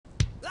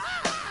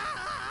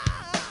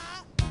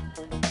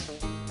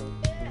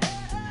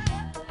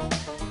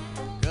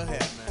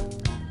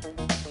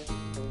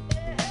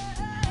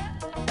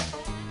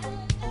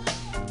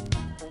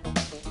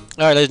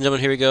All right, ladies and gentlemen,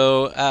 here we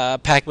go.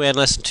 Pac-Man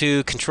Lesson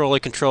 2, controller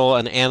control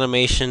and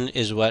animation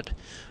is what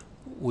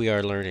we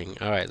are learning.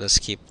 All right, let's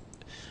keep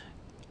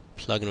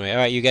plugging away. All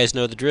right, you guys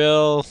know the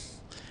drill.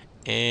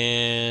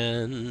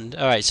 And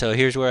all right, so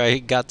here's where I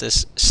got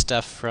this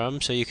stuff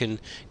from. So you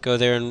can go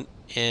there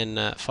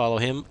and follow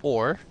him,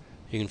 or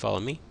you can follow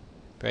me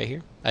right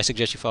here. I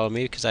suggest you follow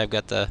me because I've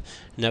got the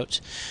notes.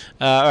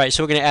 All right,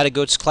 so we're going to add a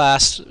goats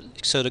class.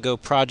 So to go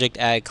project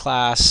add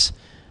class.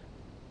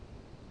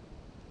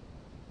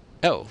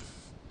 Oh,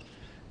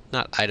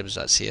 not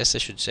items.cs.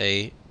 This should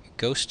say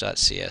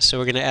ghost.cs. So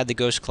we're going to add the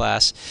ghost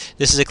class.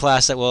 This is a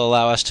class that will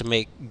allow us to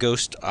make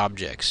ghost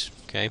objects.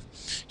 Okay,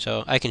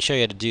 so I can show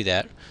you how to do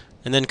that.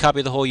 And then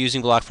copy the whole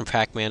using block from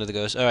Pac-Man to the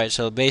ghost. Alright,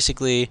 so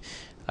basically,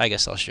 I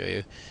guess I'll show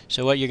you.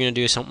 So what you're going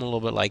to do is something a little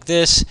bit like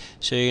this.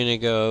 So you're going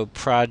to go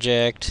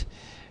project,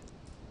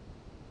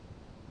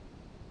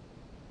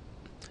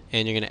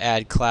 and you're going to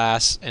add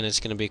class, and it's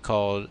going to be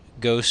called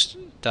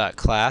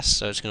ghost.class.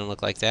 So it's going to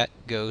look like that,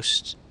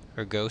 ghost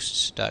or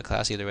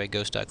ghosts.class, either way,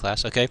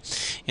 ghost.class. Okay,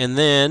 and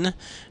then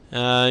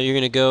you're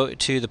going to go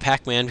to the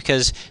Pac-Man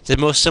because the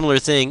most similar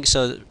thing.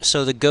 So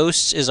the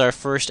ghosts is our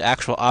first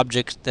actual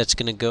object that's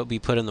going to be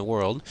put in the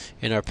world,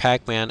 and our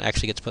Pac-Man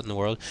actually gets put in the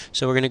world.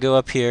 So we're going to go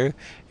up here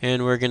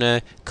and we're going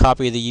to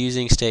copy the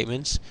using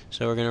statements.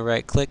 So we're going to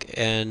right click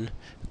and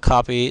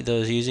copy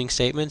those using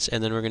statements,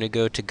 and then we're going to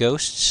go to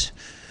ghosts,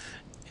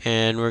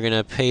 and we're going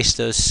to paste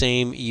those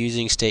same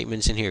using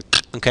statements in here.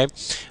 Okay.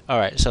 All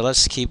right. So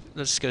let's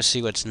go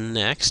see what's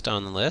next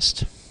on the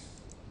list.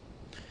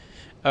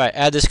 Alright,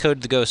 add this code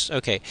to the ghost.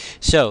 Okay,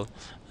 so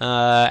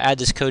add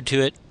this code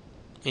to it,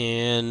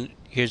 and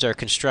here's our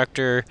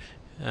constructor,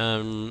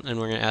 and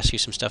we're going to ask you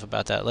some stuff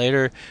about that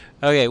later.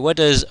 Okay, what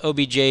does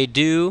obj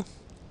do?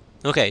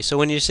 Okay, so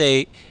when you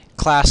say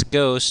class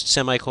ghost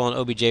semicolon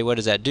obj, what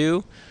does that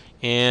do?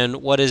 And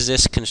what is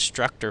this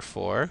constructor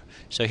for?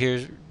 So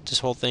here's this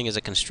whole thing is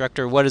a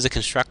constructor. What is a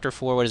constructor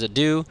for? What does it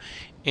do?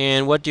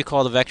 And what do you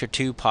call the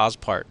vector2 pos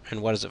part,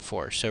 and what is it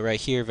for? So right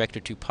here,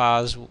 vector2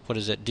 pos, what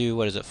does it do?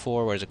 What is it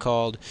for? What is it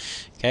called?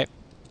 Okay.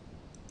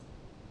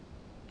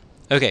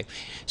 Okay,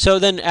 so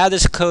then add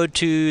this code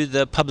to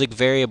the public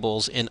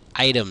variables in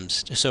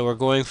items. So we're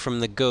going from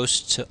the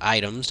ghost to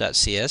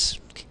items.cs.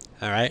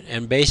 Alright,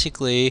 and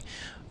basically,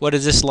 what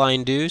does this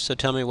line do? So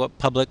tell me what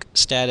public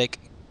static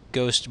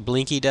ghost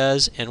blinky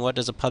does, and what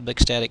does a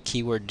public static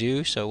keyword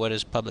do? So what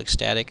does public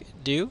static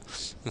do?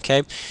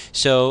 Okay,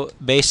 so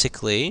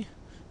basically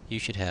you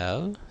should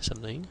have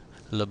something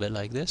a little bit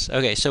like this.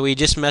 Okay, so we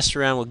just messed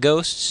around with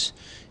ghosts.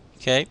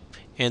 Okay,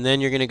 and then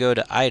you're going to go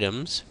to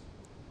items.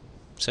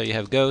 So you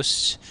have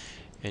ghosts,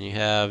 and you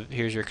have,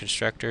 here's your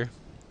constructor.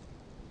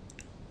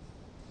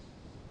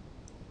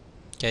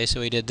 Okay,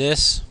 so we did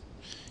this.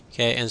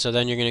 Okay, and so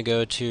then you're going to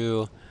go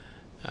to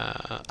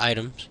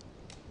items,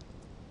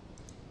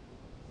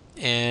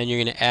 and you're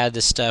going to add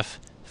the stuff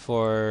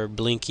for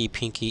Blinky,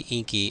 Pinky,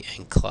 Inky,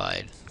 and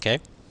Clyde. Okay.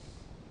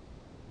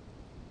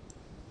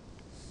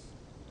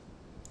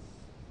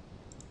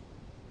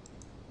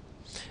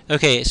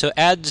 Okay, so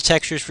add the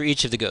textures for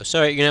each of the ghosts. All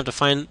right, you're gonna have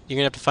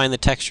to find the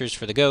textures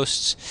for the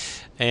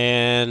ghosts,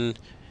 and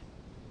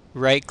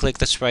right-click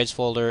the sprites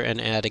folder and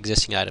add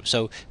existing items.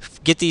 So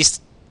get these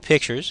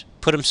pictures,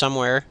 put them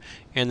somewhere,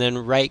 and then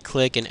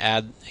right-click and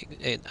add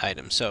an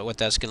item. So what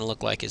that's gonna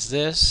look like is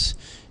this.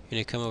 You're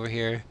gonna come over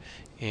here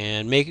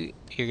and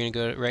you're gonna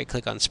go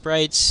right-click on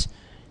sprites.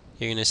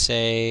 You're gonna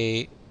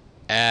say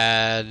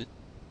add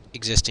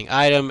existing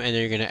item, and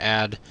then you're gonna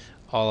add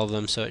all of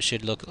them, so it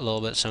should look a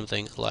little bit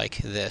something like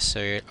this. So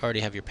you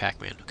already have your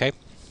Pac-Man. Okay.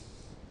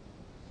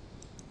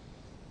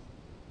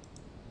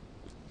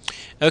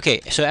 Okay,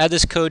 so add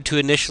this code to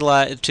the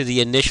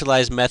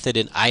initialize method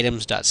in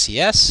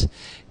items.cs.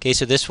 Okay,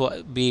 so this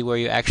will be where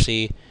you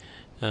actually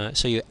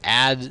so you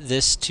add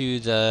this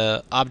to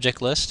the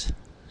object list.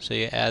 So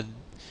you add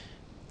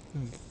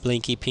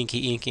Blinky,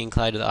 Pinky, Inky, and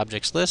Clyde to the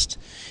objects list,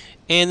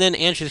 and then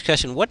answer this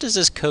question: what does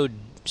this code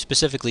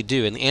specifically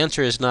do? And the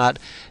answer is not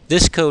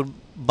this code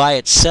by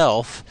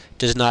itself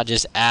does not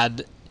just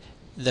add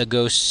the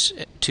ghosts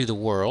to the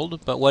world,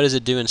 but what does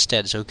it do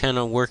instead? So kind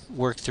of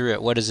work through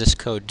it. What does this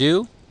code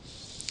do?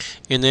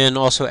 And then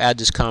also add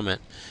this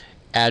comment: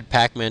 add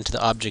Pac-Man to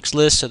the objects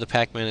list. So the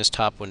Pac-Man is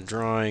top when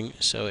drawing,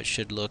 so it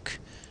should look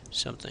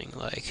something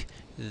like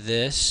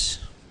this.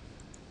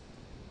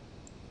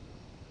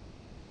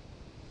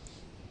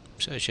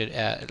 So it should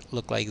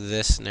look like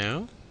this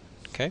now.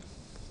 Okay.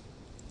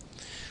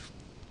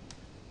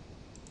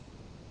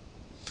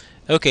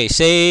 Okay,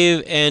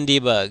 save and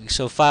debug.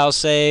 So file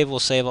save will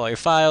save all your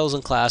files,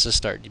 and classes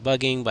start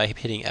debugging by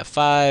hitting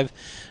F5.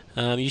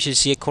 You should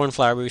see a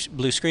cornflower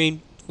blue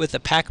screen with a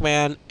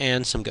Pac-Man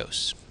and some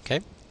ghosts.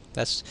 Okay,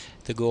 that's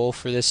the goal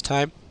for this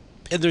time.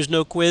 And there's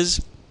no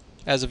quiz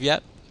as of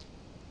yet.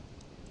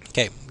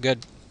 Okay,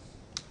 good.